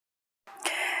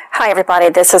Hi everybody,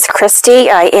 this is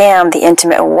Christy. I am the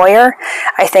Intimate Warrior.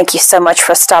 I thank you so much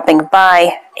for stopping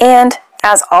by, and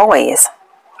as always,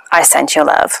 I send you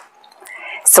love.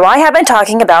 So I have been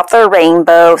talking about the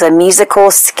rainbow, the musical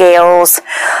scales,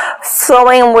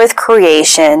 flowing with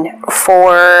creation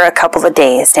for a couple of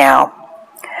days now.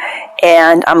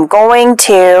 And I'm going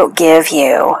to give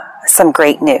you some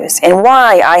great news and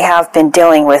why I have been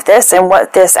dealing with this and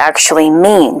what this actually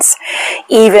means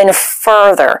even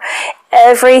further.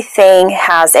 Everything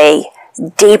has a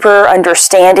deeper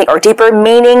understanding or deeper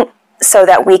meaning so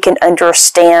that we can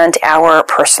understand our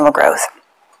personal growth.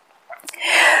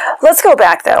 Let's go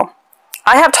back though.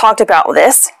 I have talked about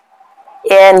this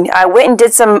and I went and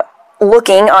did some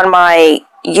looking on my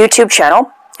YouTube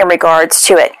channel in regards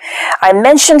to it. I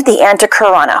mentioned the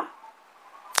Antahkarana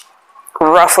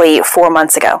roughly 4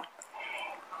 months ago.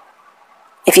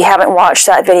 If you haven't watched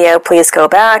that video, please go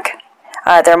back.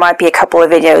 There might be a couple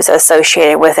of videos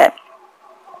associated with it.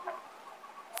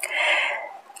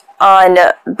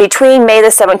 Between May the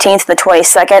 17th and the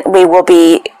 22nd, we will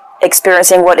be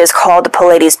experiencing what is called the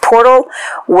Pleiadies Portal,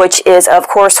 which is, of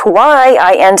course, why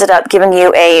I ended up giving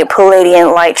you a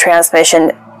Pleiadian light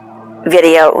transmission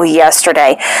video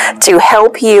yesterday to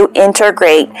help you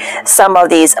integrate some of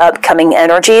these upcoming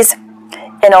energies.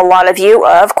 And a lot of you,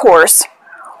 of course,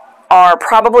 are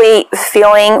probably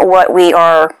feeling what we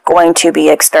are going to be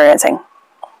experiencing.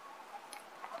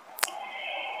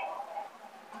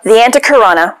 The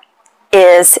Antahkarana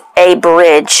is a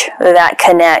bridge that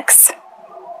connects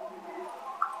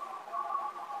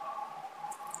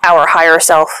our higher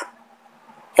self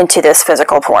into this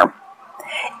physical form.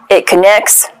 It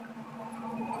connects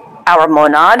our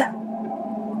monad,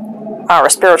 our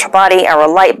spiritual body, our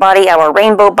light body, our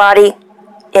rainbow body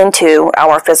into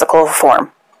our physical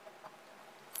form.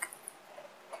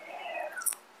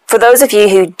 For those of you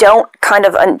who don't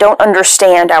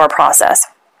understand our process,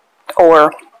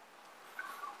 or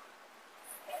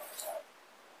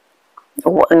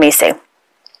let me see.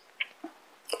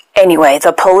 Anyway,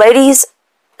 the Pleiades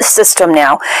system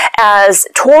now, as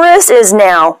Taurus is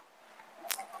now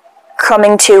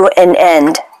coming to an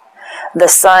end, the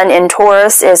sun in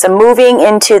Taurus is moving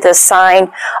into the sign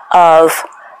of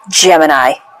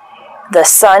Gemini. The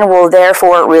sun will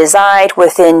therefore reside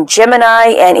within Gemini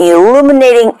and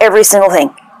illuminating every single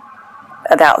thing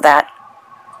about that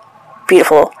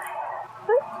beautiful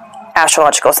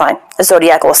astrological sign,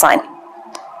 zodiacal sign.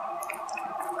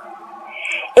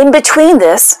 In between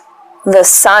this, the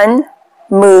sun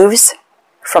moves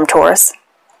from Taurus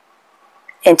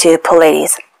into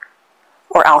Pleiades,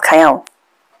 or Alcyon,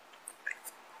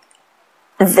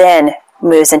 then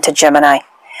moves into Gemini.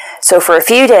 So for a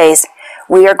few days,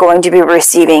 we are going to be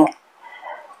receiving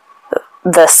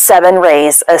the 7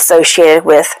 rays associated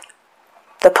with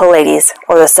the Pleiades,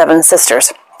 or the 7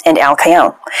 sisters, and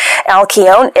Alcyon.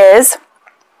 Alcyon is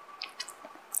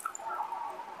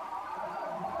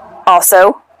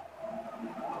also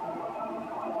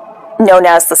known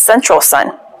as the central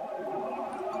sun.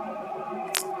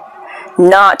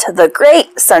 Not the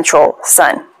great central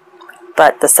sun,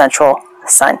 but the central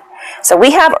sun. So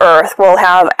we have Earth, we'll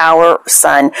have our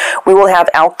sun, we will have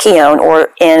Alcyon,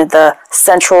 or in the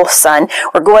central sun,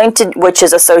 we're going to, which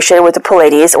is associated with the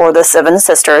Pleiades, or the 7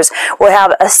 sisters, we'll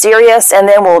have Sirius, and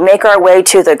then we'll make our way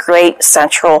to the great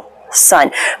central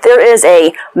sun. There is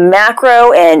a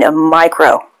macro and a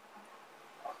micro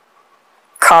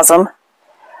cosm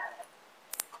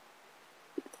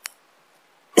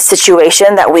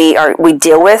situation that we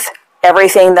deal with.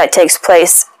 Everything that takes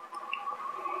place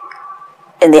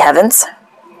in the heavens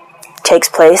takes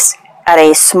place at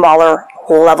a smaller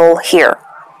level here.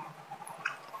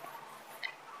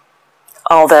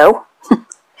 Although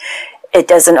it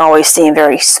doesn't always seem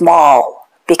very small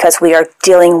because we are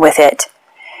dealing with it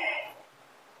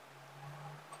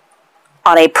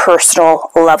on a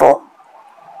personal level.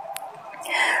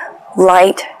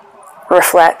 Light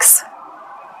reflects.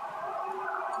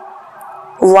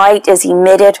 Light is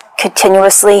emitted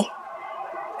continuously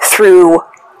through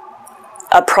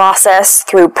a process,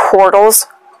 through portals,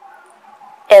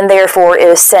 and therefore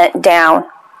is sent down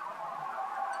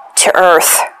to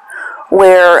Earth,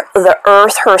 where the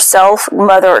Earth herself,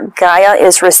 Mother Gaia,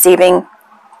 is receiving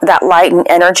that light and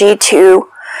energy to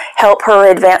help her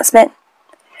advancement,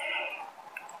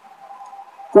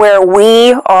 where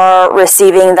we are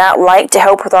receiving that light to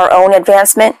help with our own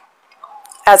advancement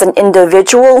as an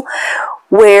individual,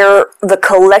 where the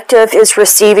collective is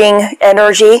receiving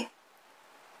energy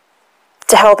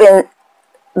to help in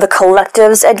the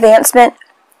collective's advancement.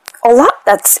 A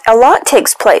lot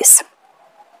takes place.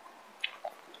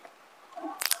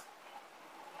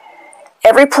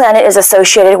 Every planet is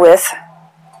associated with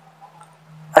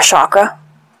a chakra,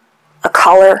 a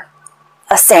color,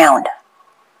 a sound,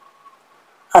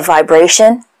 a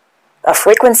vibration, a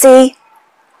frequency,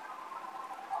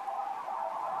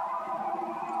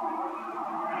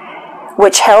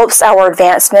 which helps our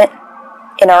advancement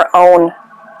in our own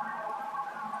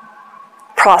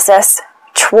process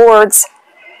towards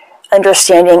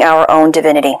understanding our own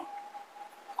divinity.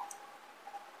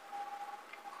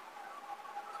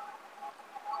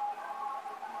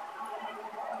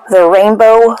 The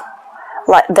rainbow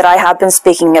that I have been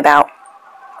speaking about,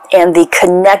 and the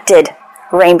connected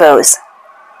rainbows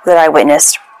that I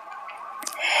witnessed,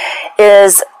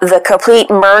 is the complete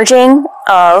merging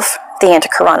of the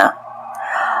Antahkarana.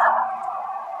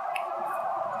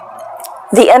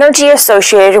 The energy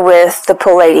associated with the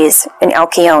Pleiades in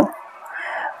Alcyone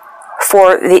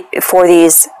for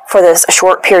this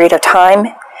short period of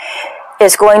time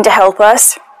is going to help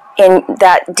us in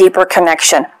that deeper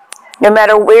connection. No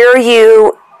matter where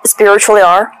you spiritually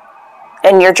are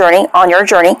in your journey,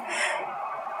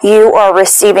 you are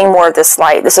receiving more of this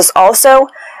light. This is also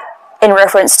in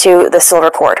reference to the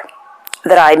silver cord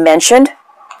that I mentioned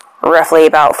roughly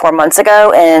about 4 months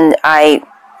ago, and I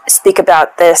speak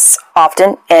about this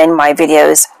often in my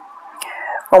videos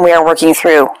when we are working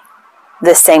through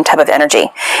this same type of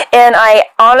energy. And I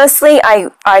honestly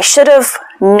should have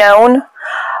known.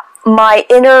 My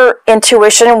inner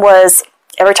intuition was,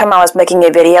 every time I was making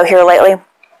a video here lately,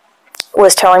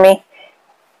 was telling me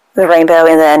the rainbow,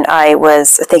 and then I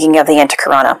was thinking of the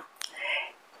Antahkarana.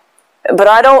 But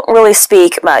I don't really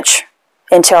speak much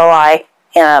until I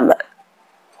am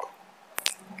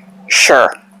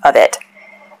sure of it.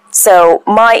 So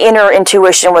my inner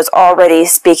intuition was already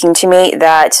speaking to me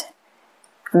that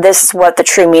this is what the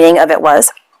true meaning of it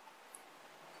was.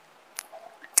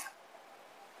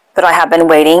 But I have been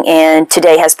waiting, and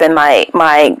today has been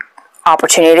my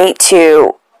opportunity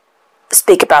to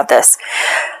speak about this.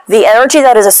 The energy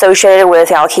that is associated with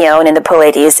Alcyone and the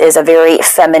Pleiades is a very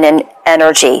feminine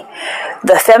energy.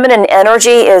 The feminine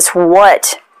energy is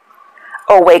what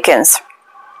awakens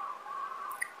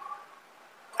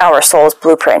our soul's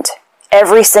blueprint.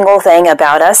 Every single thing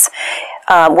about us,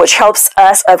 which helps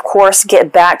us, of course,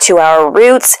 get back to our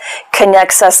roots,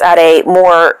 connects us at a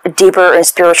more deeper and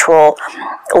spiritual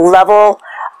level,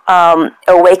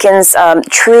 awakens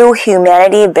true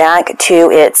humanity back to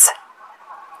its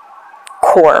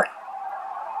core.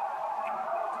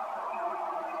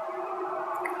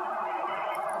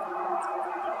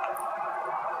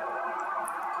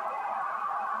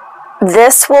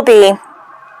 This will be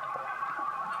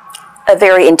a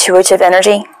very intuitive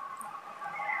energy,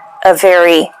 a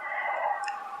very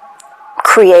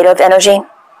creative energy,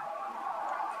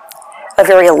 a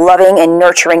very loving and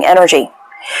nurturing energy.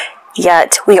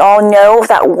 Yet we all know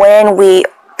that when we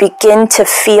begin to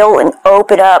feel and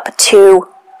open up to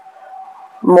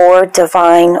more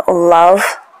divine love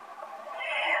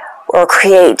or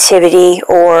creativity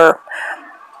or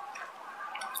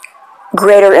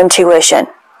greater intuition,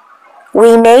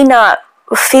 we may not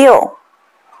feel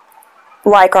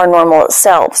like our normal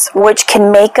selves, which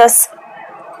can make us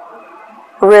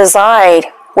reside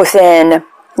within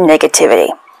negativity.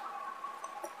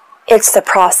 It's the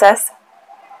process.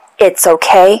 It's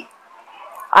okay.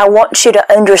 I want you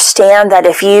to understand that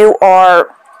if you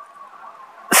are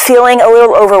feeling a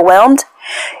little overwhelmed,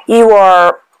 you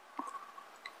are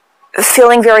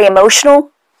feeling very emotional,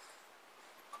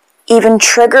 even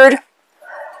triggered,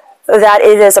 that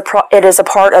it is a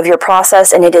part of your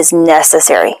process, and it is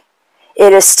necessary.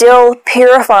 It is still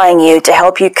purifying you to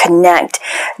help you connect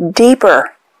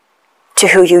deeper to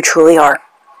who you truly are.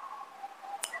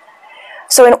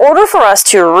 So in order for us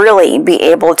to really be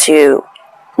able to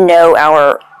know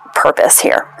our purpose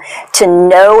here, to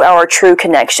know our true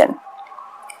connection,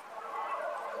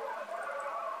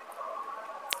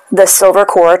 the silver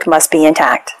cord must be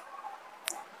intact.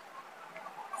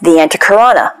 The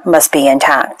Antahkarana must be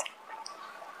intact.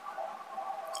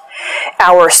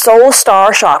 Our soul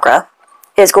star chakra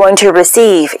is going to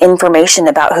receive information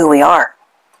about who we are.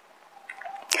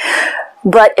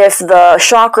 But if the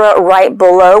chakra right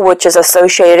below, which is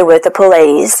associated with the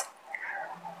Pleiades,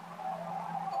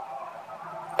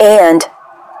 and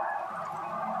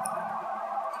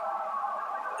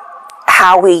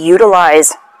how we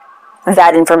utilize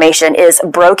that information is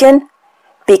broken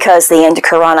because the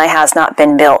Antahkarana has not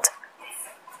been built,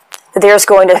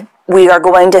 we are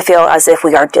going to feel as if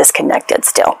we are disconnected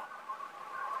still.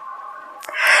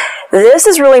 This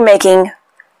is really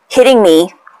hitting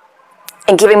me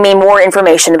and giving me more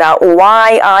information about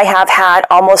why I have had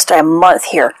almost a month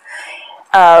here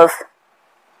of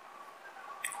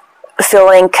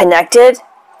feeling connected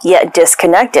yet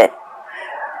disconnected.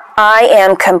 I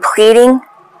am completing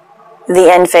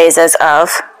the end phases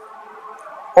of,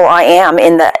 or I am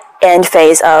in the end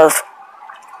phase of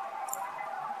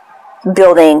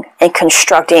building and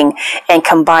constructing and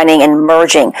combining and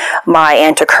merging my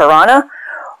Antahkarana,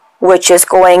 which is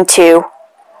going to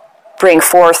bring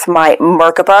forth my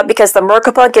Merkaba, because the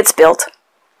Merkaba gets built,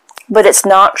 but it's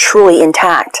not truly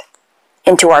intact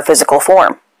into our physical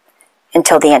form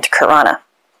until the Antahkarana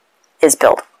is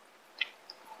built.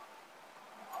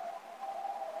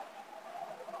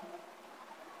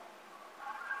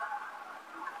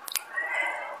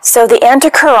 So the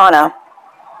Antahkarana,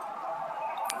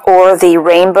 or the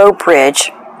Rainbow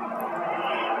Bridge,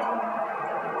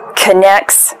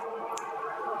 connects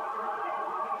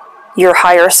your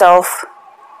higher self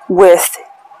with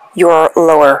your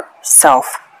lower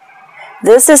self.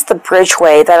 This is the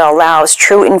bridgeway that allows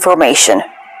true information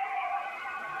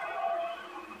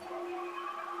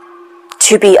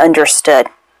to be understood.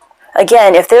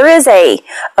 Again, if there is a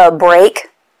break,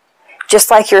 just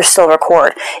like your silver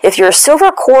cord, if your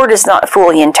silver cord is not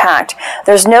fully intact,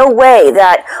 there's no way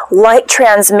that light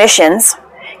transmissions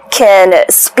can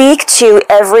speak to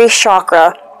every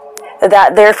chakra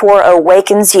that therefore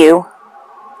awakens you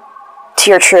to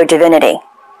your true divinity.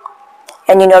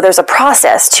 And you know there's a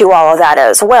process to all of that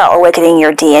as well, awakening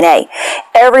your DNA.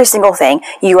 Every single thing,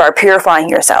 you are purifying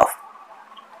yourself.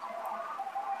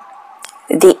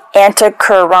 The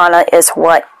Antahkarana is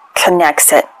what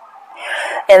connects it.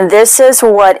 And this is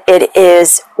what it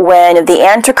is when the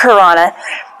Antahkarana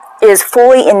is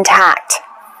fully intact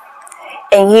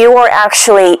and you are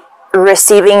actually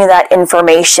receiving that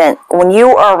information. When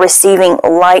you are receiving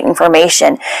light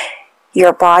information,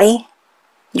 your body,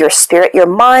 your spirit, your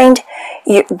mind,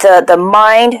 the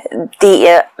mind,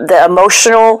 the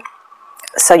emotional,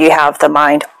 so you have the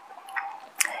mind,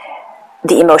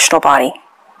 the emotional body,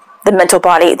 the mental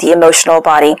body, the emotional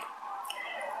body,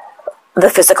 the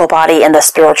physical body, and the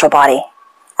spiritual body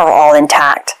are all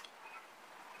intact,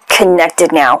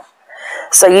 connected now.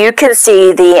 So you can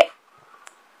see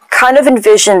kind of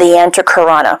envision the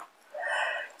Antahkarana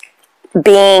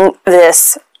being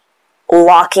this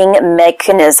locking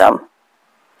mechanism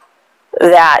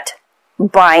that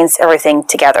binds everything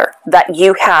together, that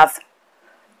you have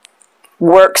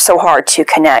worked so hard to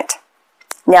connect.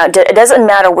 Now, it doesn't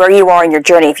matter where you are in your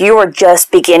journey. If you are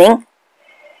just beginning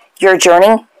your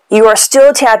journey, you are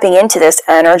still tapping into this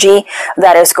energy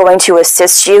that is going to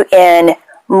assist you in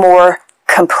more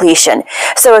completion.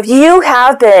 So if you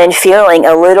have been feeling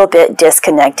a little bit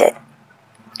disconnected,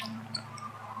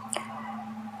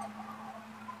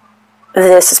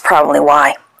 this is probably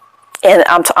why. And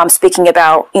I'm speaking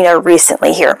about,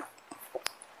 recently here.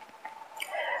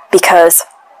 Because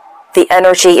the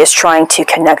energy is trying to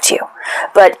connect you.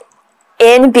 But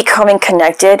in becoming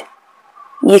connected,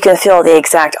 you can feel the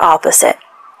exact opposite.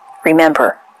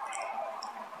 Remember,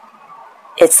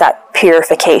 it's that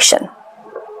purification,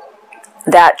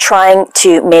 that trying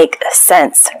to make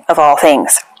sense of all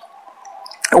things,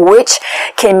 which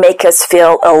can make us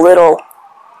feel a little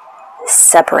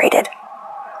separated,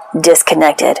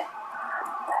 disconnected,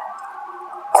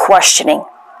 questioning,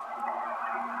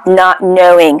 not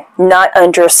knowing, not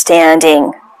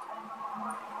understanding.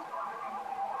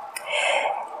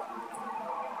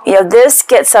 This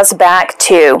gets us back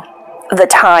to the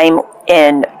time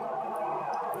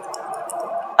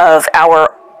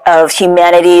of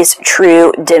humanity's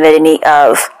true divinity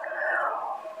of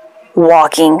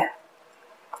walking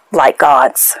like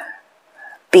gods,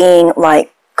 being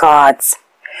like gods,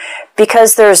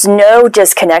 because there's no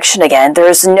disconnection again.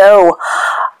 There's no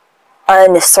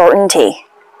uncertainty.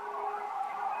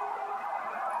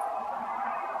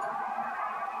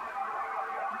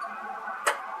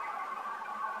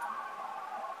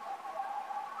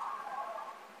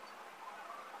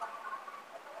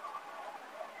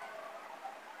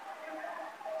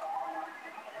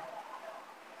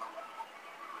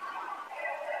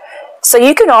 So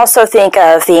you can also think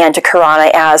of the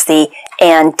Antahkarana as the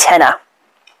antenna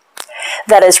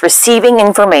that is receiving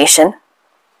information,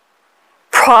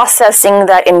 processing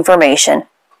that information,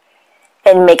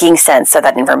 and making sense of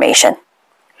that information.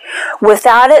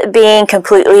 Without it being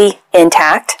completely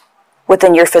intact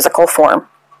within your physical form,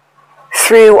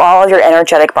 through all of your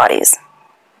energetic bodies.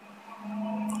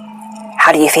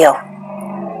 How do you feel?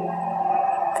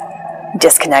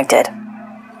 Disconnected,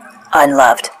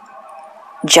 unloved,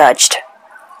 judged,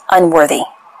 unworthy,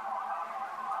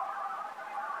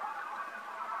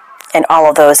 and all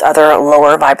of those other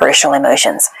lower vibrational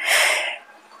emotions.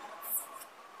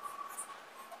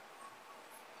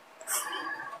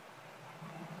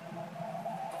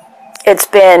 It's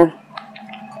been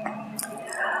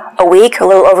a week, a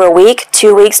little over a week,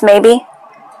 2 weeks maybe,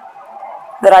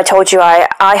 that I told you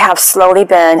I have slowly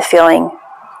been feeling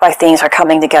like things are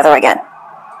coming together again.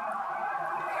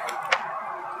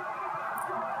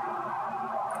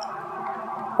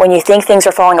 When you think things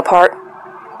are falling apart,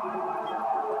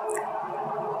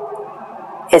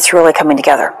 it's really coming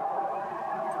together.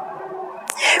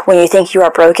 When you think you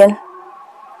are broken,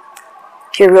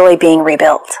 you're really being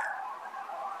rebuilt.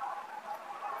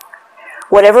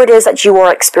 Whatever it is that you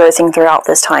are experiencing throughout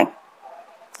this time,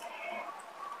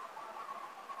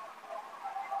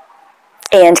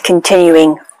 and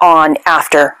continuing on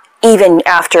after, even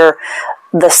after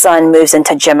the sun moves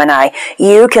into Gemini,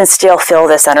 you can still feel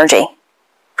this energy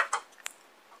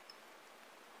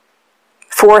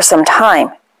for some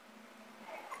time,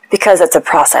 because it's a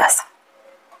process.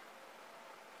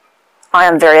 I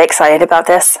am very excited about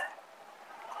this.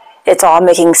 It's all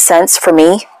making sense for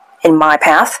me in my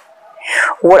path.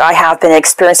 What I have been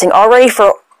experiencing already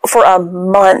for a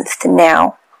month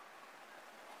now.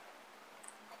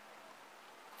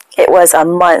 It was a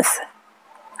month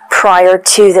prior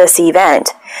to this event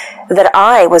that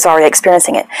I was already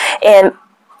experiencing it. And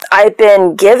I've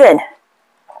been given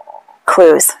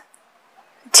clues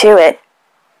to it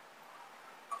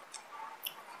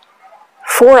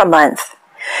for a month.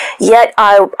 Yet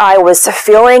I was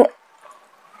feeling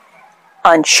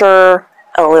unsure,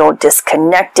 a little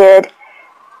disconnected,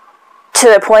 to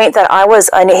the point that I was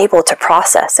unable to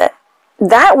process it.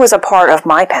 That was a part of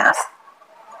my path.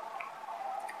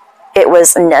 It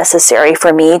was necessary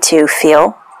for me to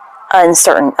feel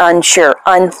uncertain, unsure,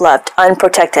 unloved,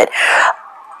 unprotected,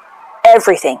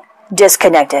 everything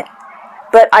disconnected.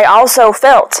 But I also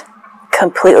felt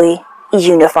completely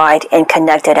unified and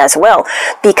connected as well,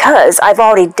 because I've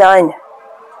already done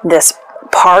this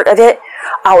part of it.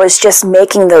 I was just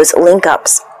making those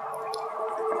link-ups.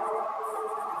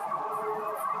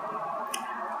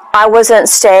 I wasn't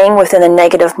staying within a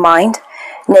negative mind,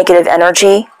 negative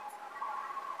energy.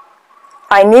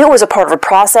 I knew it was a part of a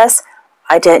process.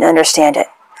 I didn't understand it.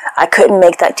 I couldn't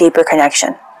make that deeper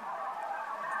connection.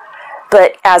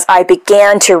 But as I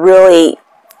began to really,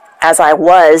 as I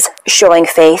was showing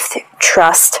faith,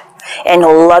 trust, and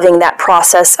loving that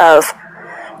process of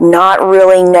not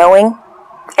really knowing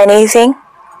anything,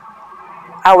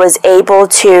 I was able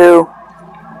to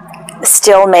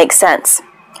still make sense.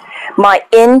 My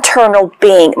internal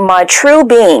being, my true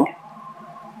being,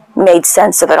 made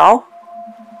sense of it all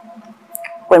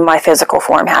when my physical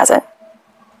form hasn't.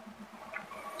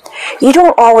 You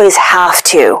don't always have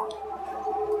to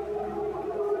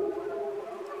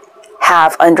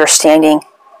have understanding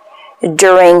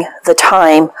during the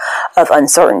time of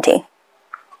uncertainty.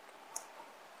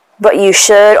 But you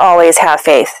should always have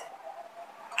faith,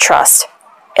 trust,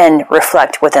 and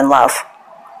reflect within love.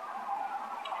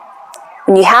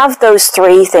 When you have those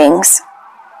three things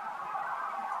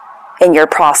in your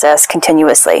process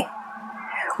continuously,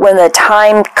 when the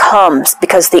time comes,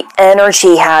 because the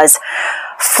energy has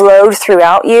flowed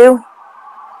throughout you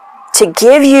to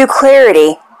give you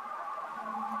clarity,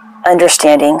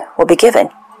 understanding will be given.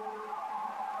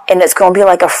 And it's going to be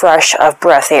like a fresh of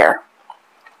breath air.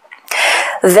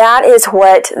 That is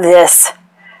what this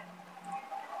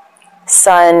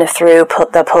sun through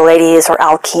the Pleiades or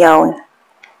Alcyon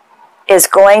is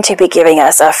going to be giving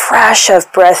us, a fresh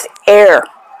of breath air.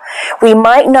 We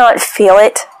might not feel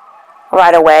it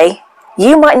right away.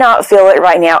 You might not feel it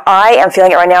right now. I am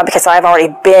feeling it right now because I've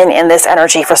already been in this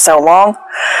energy for so long.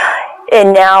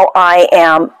 And now I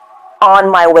am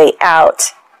on my way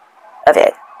out of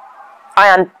it.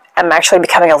 I'm actually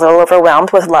becoming a little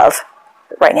overwhelmed with love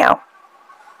right now.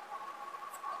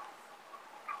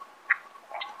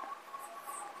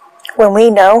 When we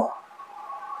know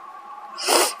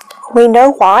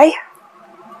why.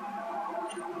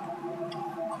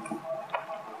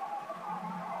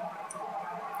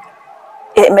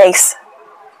 It makes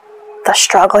the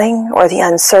struggling or the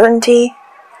uncertainty,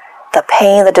 the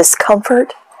pain, the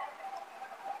discomfort,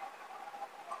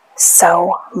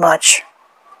 so much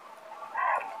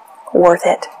worth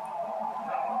it.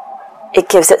 It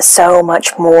gives it so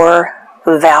much more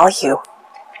value.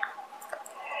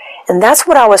 And that's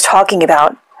what I was talking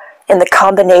about in the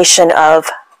combination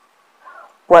of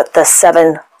what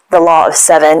the law of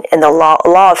seven and the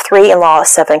law of three and law of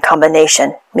seven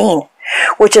combination mean,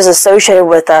 which is associated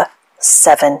with the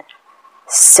 7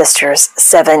 sisters,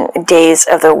 7 days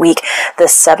of the week, the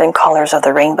 7 colors of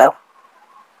the rainbow.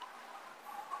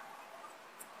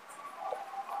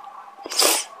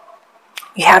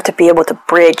 You have to be able to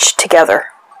bridge together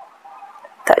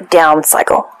that down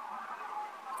cycle.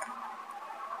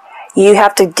 You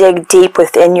have to dig deep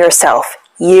within yourself.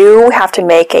 You have to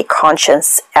make a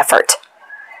conscious effort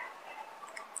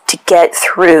to get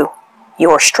through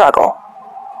your struggle.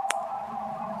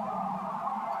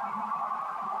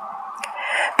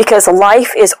 Because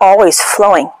life is always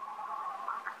flowing.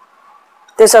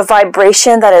 There's a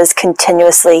vibration that is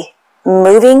continuously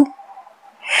moving,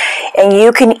 and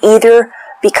you can either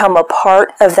become a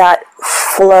part of that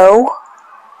flow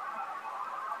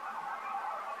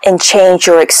and change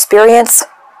your experience,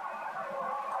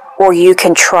 or you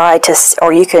can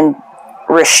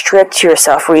restrict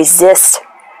yourself, resist,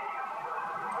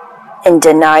 and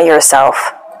deny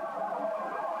yourself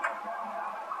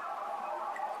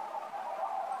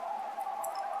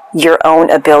your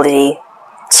own ability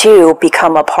to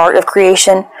become a part of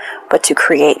creation, but to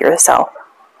create yourself.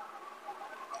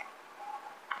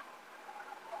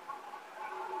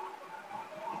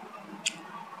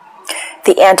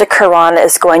 The Antahkarana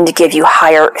is going to give you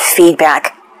higher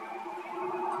feedback.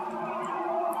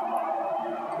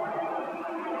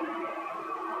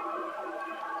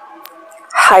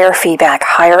 Higher feedback,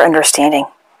 higher understanding.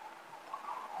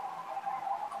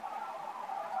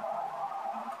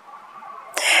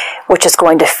 Which is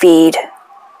going to feed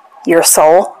your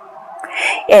soul,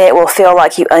 and it will feel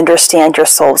like you understand your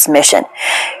soul's mission.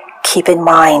 Keep in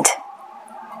mind,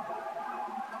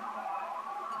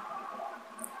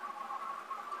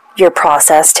 your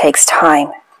process takes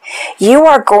time. You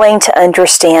are going to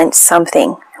understand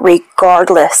something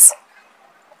regardless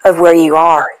of where you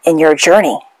are in your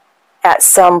journey at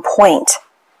some point.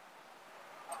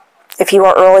 If you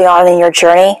are early on in your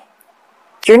journey,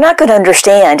 you're not going to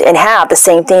understand and have the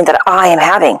same thing that I am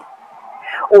having.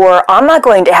 Or I'm not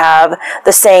going to have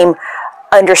the same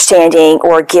understanding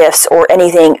or gifts or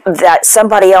anything that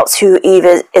somebody else who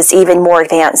is even more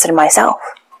advanced than myself.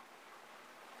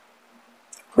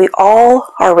 We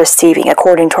all are receiving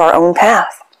according to our own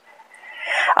path.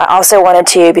 I also wanted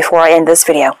to, before I end this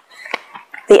video,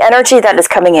 the energy that is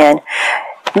coming in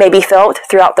may be felt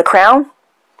throughout the crown,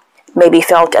 may be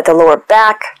felt at the lower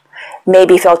back, may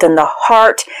be felt in the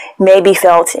heart, may be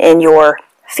felt in your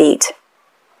feet.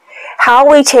 How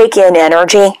we take in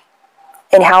energy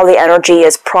and how the energy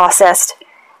is processed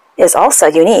is also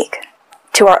unique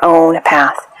to our own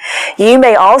path. You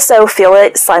may also feel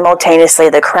it simultaneously,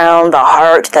 the crown, the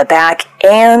heart, the back,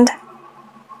 and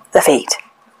the feet.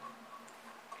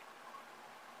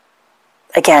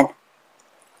 Again,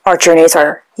 our journeys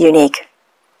are unique,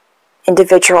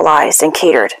 individualized, and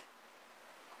catered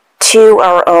to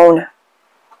our own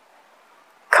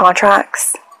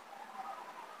contracts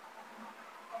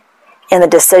and the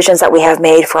decisions that we have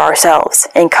made for ourselves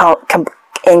in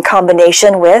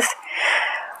combination with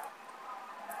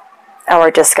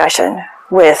our discussion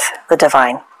with the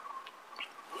divine.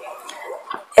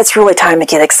 It's really time to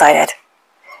get excited.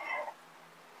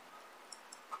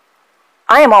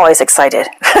 I am always excited.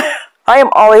 I am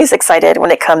always excited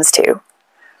when it comes to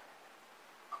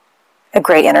a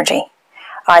great energy.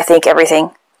 I think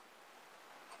everything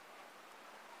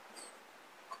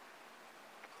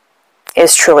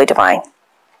is truly divine.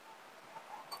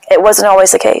 It wasn't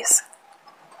always the case.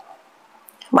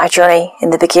 My journey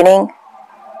in the beginning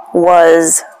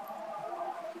was,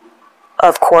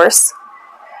 of course,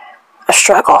 a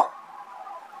struggle.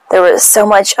 There was so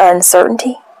much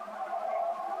uncertainty,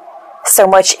 so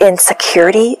much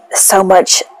insecurity, so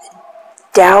much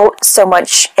doubt, so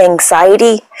much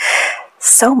anxiety,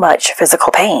 so much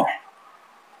physical pain,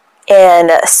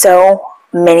 and so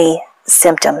many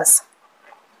symptoms.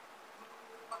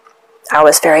 I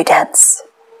was very dense.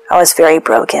 I was very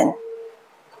broken,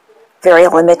 very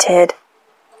limited,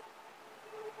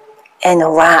 and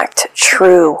lacked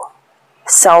true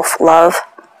self-love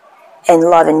and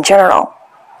love in general.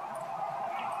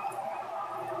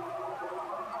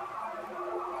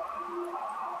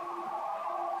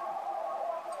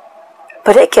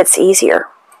 But it gets easier.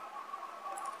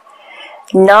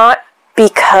 Not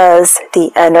because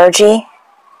the energy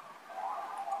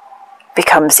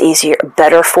becomes easier,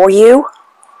 better for you,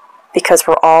 because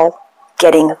we're all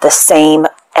getting the same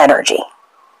energy.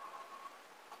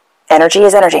 Energy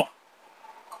is energy.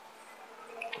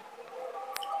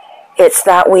 It's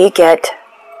that we get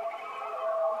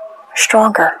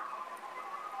stronger.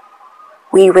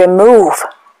 We remove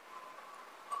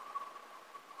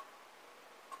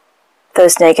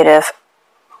those negative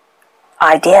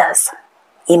ideas,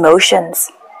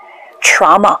 emotions,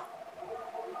 trauma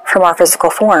from our physical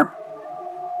form.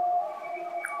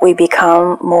 We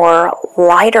become more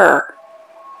lighter,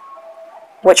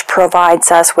 which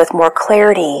provides us with more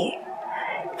clarity,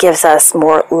 gives us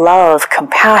more love,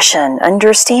 compassion,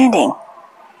 understanding,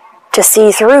 to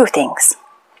see through things,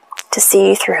 to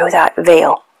see through that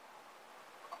veil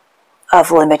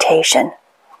of limitation.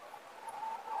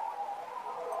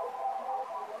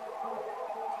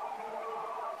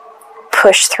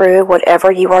 Push through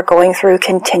whatever you are going through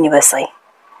continuously.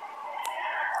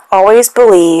 Always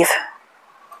believe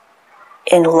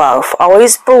in love.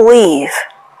 Always believe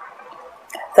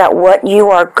that what you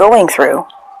are going through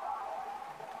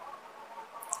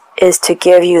is to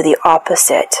give you the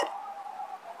opposite.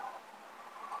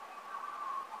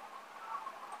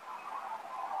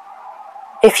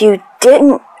 If you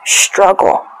didn't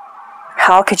struggle,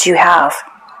 how could you have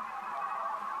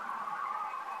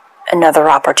another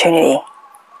opportunity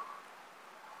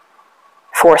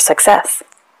for success?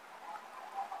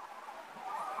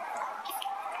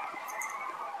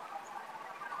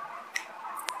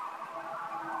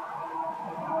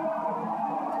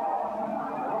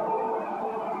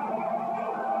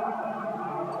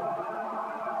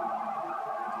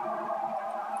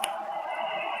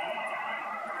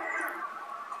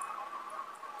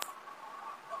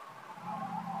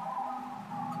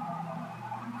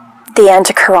 The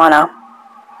Antahkarana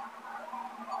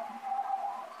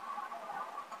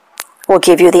will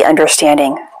give you the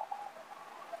understanding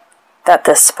that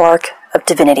the spark of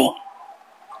divinity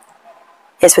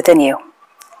is within you,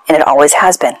 and it always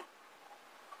has been.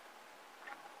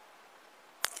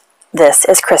 This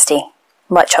is Christy.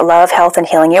 Much love, health, and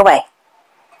healing your way.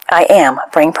 I am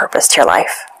bringing purpose to your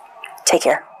life. Take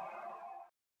care.